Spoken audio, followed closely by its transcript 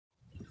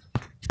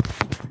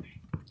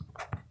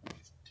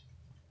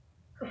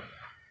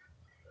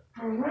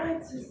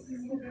Alright, so this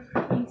is number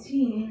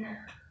 18.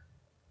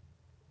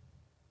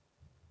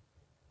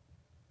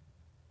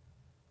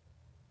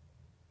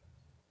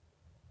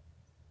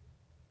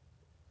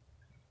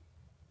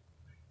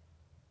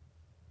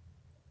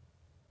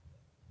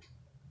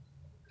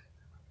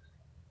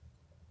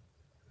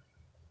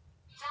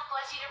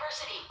 Southwest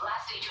University.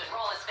 Last day to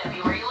enroll is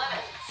February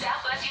 11th.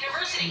 Southwest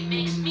University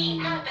makes me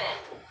happen.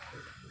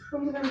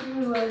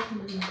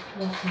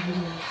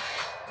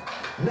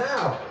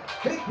 Now,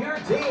 pick your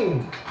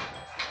team.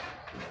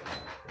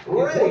 It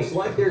looks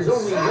like there's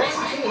only one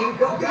team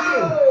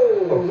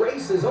competing. A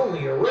race is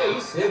only a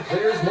race if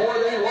there's more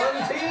than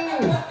one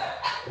team.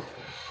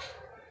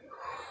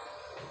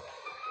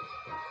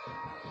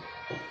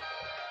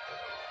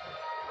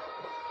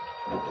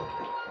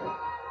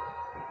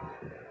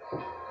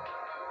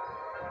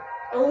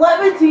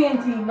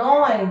 TNT,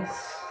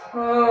 nice.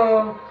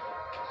 No,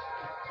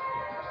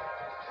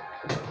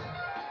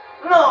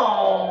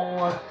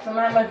 so I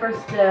had my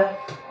first death.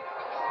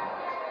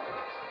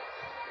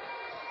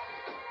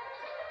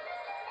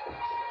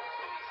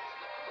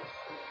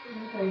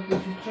 Okay,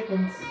 get your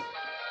chickens.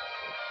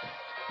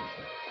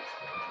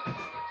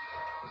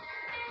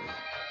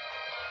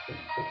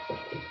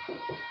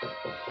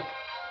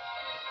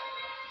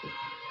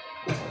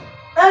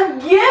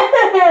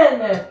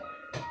 Again!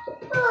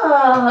 It's a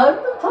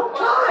tough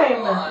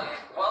time.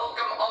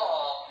 Welcome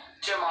all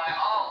to my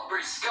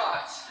Aubrey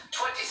Scott's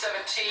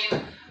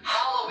 2017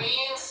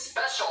 Halloween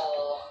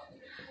special.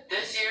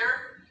 This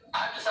year,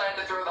 I've decided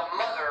to throw the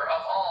mother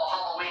of all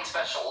Halloween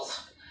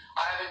specials.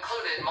 I have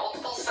included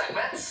multiple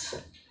segments,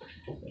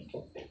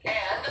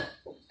 and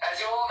as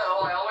you all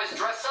know, I always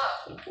dress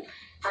up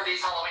for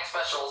these Halloween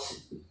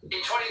specials.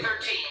 In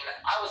 2013,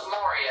 I was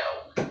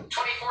Mario.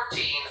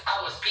 2014,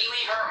 I was Pee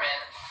Wee Herman.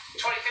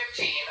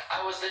 2015,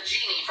 I was the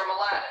genie from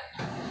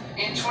Aladdin.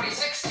 In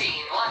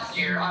 2016, last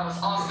year, I was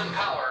Austin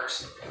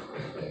Powers.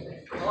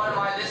 What am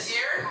I this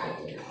year?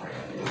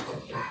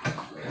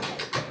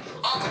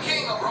 I'm the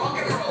king of rock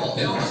and roll,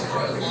 Elvis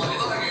Presley.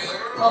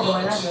 Oh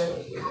boy, that's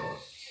good.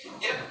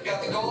 Yep,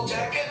 got the gold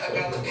jacket, I've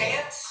got the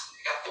pants,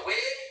 got the wig.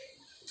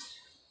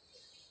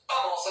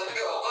 I'm all set to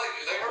go. Thank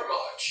you very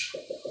much.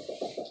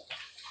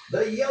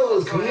 The yellow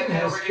team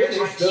has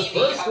finished the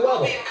first I will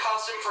level. be in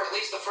costume for at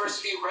least the first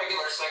few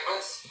regular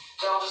segments,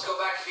 then I'll just go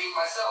back to being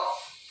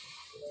myself.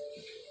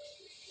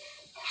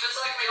 Just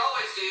like we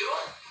always do,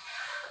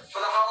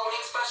 for the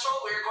Halloween special,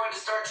 we're going to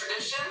start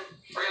tradition.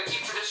 We're going to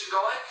keep tradition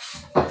going.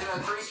 We're doing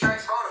a 3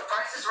 strikes bonus.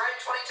 Price is Right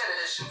 2010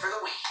 edition for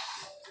the week.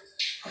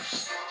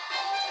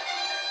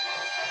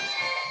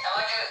 And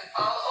like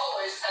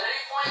always, at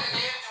any point in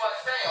the game do I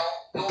fail,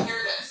 you'll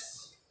hear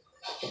this.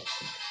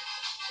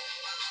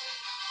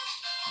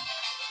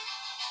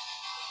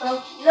 Oh,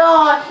 no,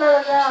 it's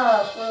not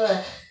enough. Ugh.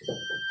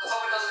 Let's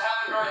hope it doesn't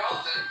happen very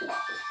often.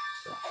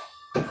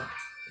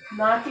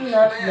 Not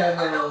enough, Man,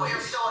 I know never.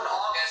 we're still in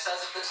August as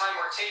of the time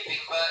we're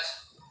taping, but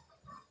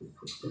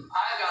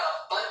I've got a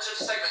bunch of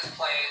segments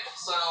planned,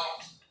 so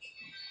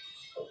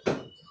I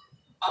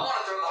want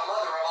to throw the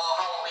mother of all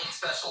Halloween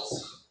specials.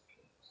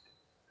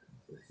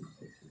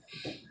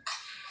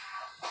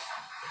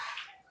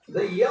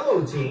 The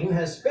yellow team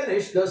has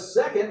finished the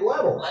second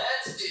level.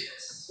 Let's do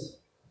this.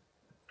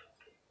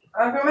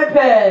 I'm from my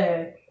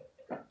pick.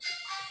 We'll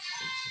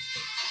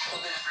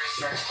do 3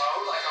 strikes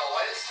mode, like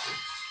always.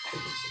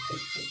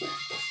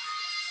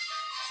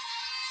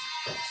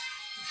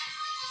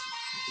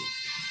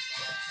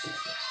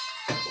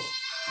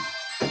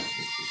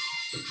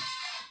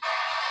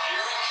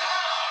 Here it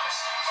comes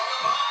from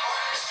the Bob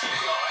Barker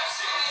Studio at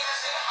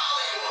CBS in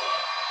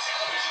Hollywood.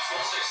 Television's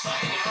most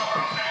exciting hour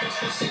of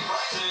fantastic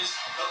prizes.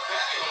 The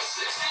fabulous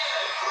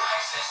 68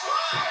 Price is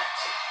Right.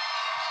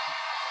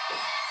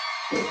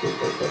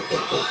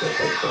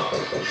 Come on now.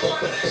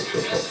 You're the next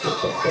contestant on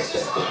The Price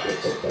is Right.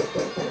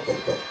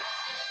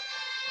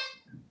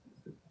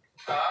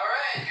 All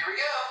right, here we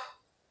go.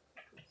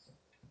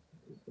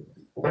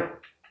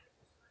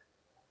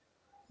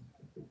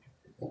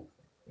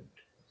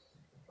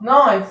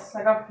 Nice,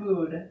 I got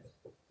food. Your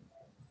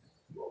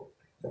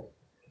goal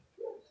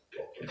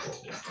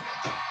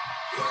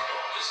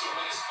is to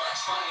win as much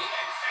money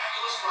and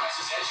fabulous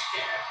prizes as you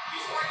can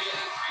before getting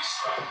 3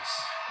 strikes.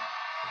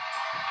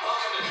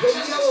 Welcome to The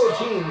yellow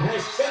team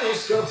has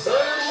finished the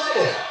third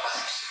level.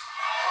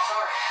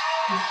 Sorry.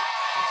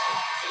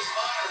 This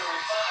modern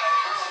refined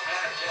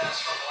chromatic desk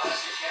from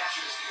Alaska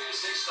captures the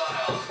music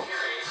style of the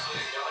period,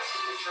 including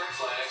delicate return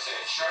flags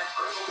and sharp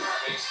vertical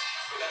carvings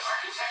with an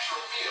architectural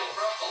feel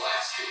from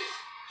Pulaski.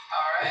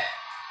 All right.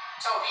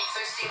 Tony,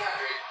 1600.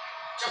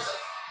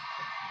 Joseph.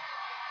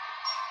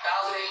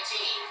 1018.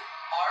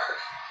 Mark.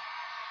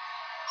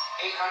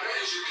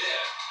 800 is your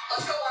bid.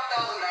 Let's go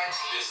 1019.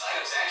 This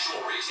item's actual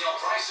retail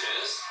price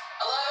is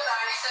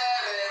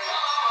 $11.97. Come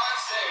on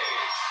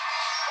stage.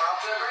 We're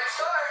off to a great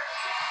start.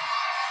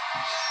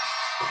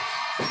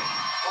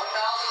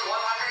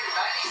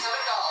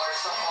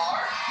 $1,197 so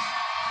far.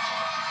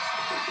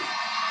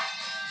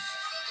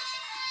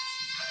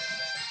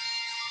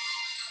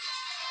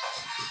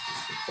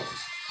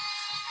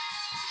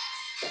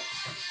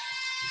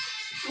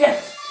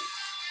 Yes!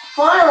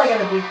 Finally got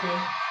a beat me.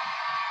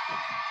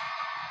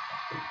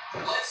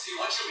 Let's see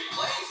what you'll be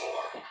playing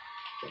for.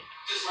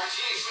 This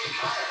martini sweet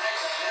Connor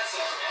next on that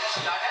set from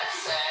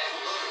Ashley.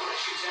 We'll look at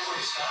rich contemporary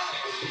styling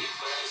with unique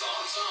flavors on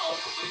its own.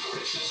 Complete the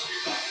richness of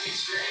your dining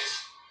experience.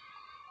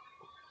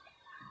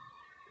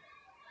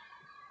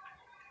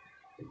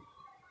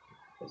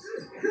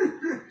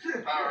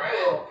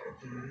 Alright.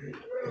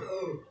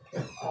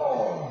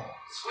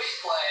 Squeeze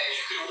play.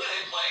 You can win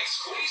it playing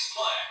Squeeze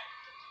Play.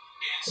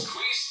 In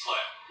Squeeze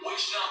Play,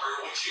 which number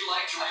would you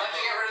like to I'd like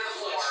to get rid of the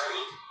 4.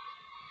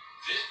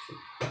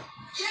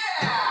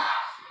 Yeah!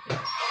 The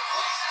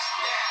prices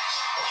match.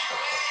 You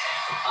win.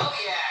 Oh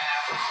yeah!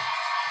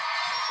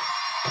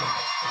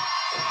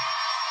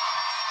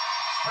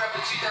 We're up to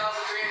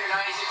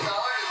 $2,396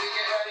 as we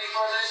get ready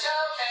for the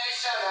showcase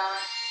showdown.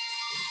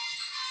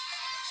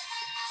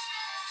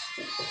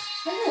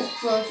 I got an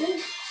explosion.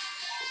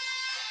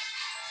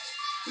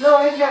 No,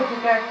 it's not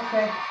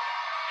okay.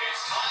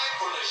 It's time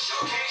for the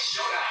Showcase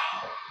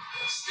Showdown.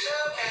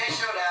 Showcase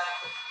showdown.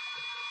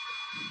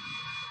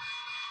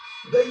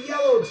 The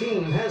yellow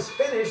team has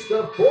finished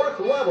the 4th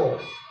level.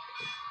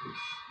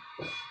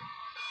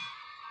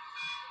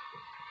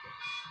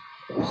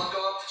 We'll go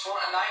up to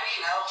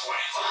 90 now.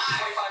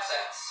 25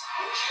 cents.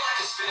 Would you like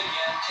to spin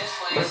again? Yes,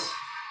 please.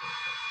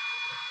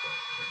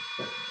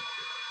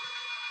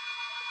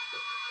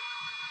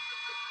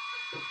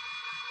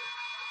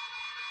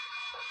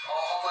 Oh,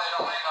 hopefully I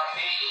don't land on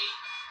 80.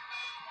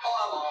 Oh,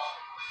 I won't.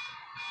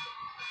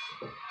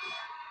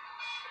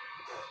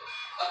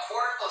 A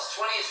quarter plus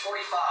 20 is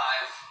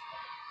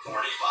 45. 45.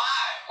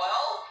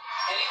 Well,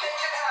 anything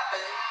can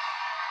happen.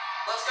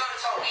 Let's go to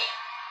Tony.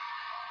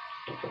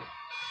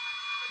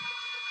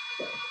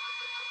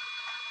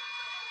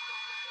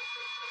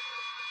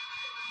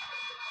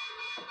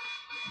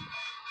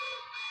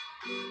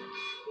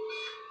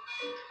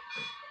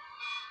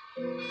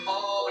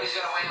 Oh, but he's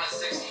gonna win with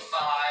 65.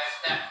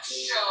 That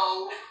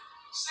showed.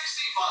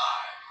 65.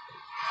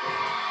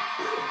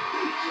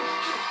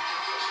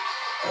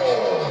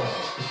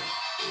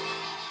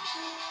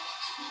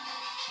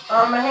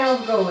 My hand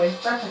will go away.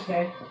 That's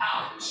okay.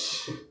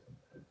 Ouch.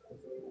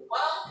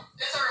 Well,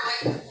 it's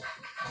early.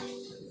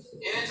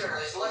 It is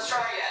early, so let's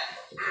try again.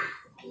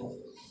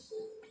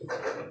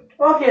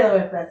 Okay, the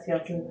way that's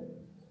going.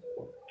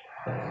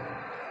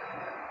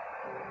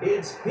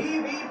 It's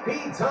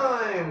PvP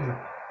time.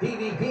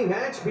 PvP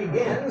match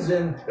begins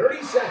in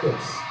 30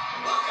 seconds.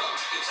 Welcome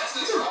to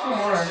contestants Come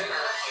round on.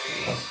 dinner.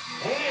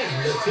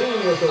 And the team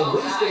with the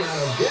least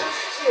amount of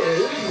deaths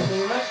is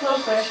Very much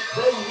closer.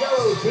 the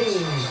yellow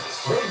team.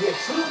 They get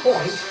 2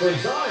 points for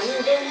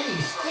dying the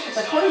least. I think it's a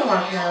 20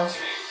 mark now.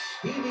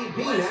 PvP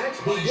match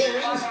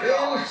begins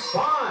in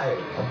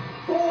 5,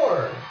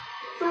 4,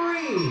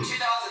 3,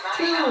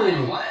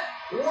 2099. What?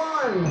 1.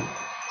 12,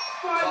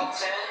 Fight!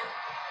 10.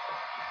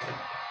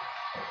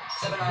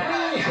 Green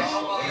 799. team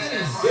How about is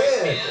this?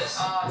 dead.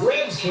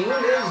 Red team is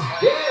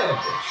dead.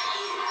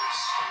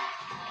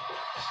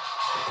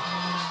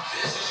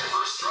 This is your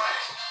first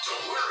strike.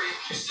 Don't worry,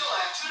 you still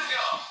have 2 to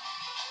go.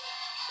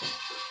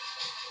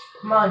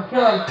 Come on,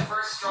 kill him. My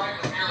first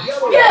strike was nearly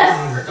Yellow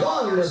Yes! team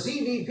won the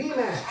PvP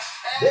match.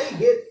 They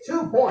get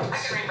 2 I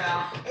points. can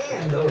rebound.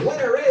 And the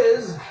winner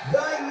is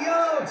the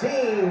yellow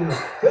team.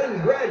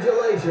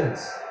 Congratulations.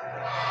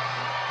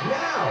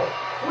 Now,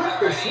 flip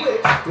the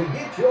switch to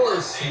get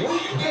your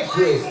sweet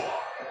victory. You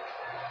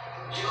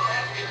don't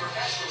have to be a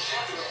professional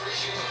chef to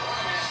appreciate the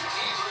Quartermaster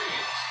T3.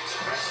 Its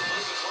impressive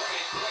list of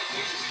gourmet fillet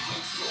features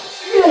includes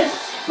schools. Yes,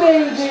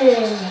 baby!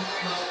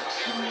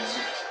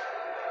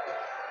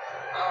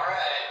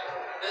 Alright.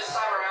 This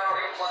time around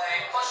we're gonna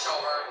play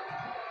pushover.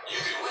 You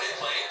can win it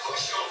playing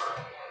pushover.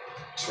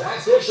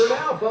 That's it for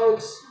now,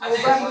 folks. I We'll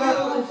think back it's it up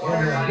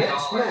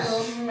 $490.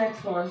 with the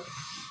next one.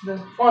 The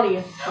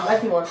 20th. The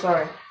 19th one,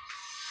 sorry.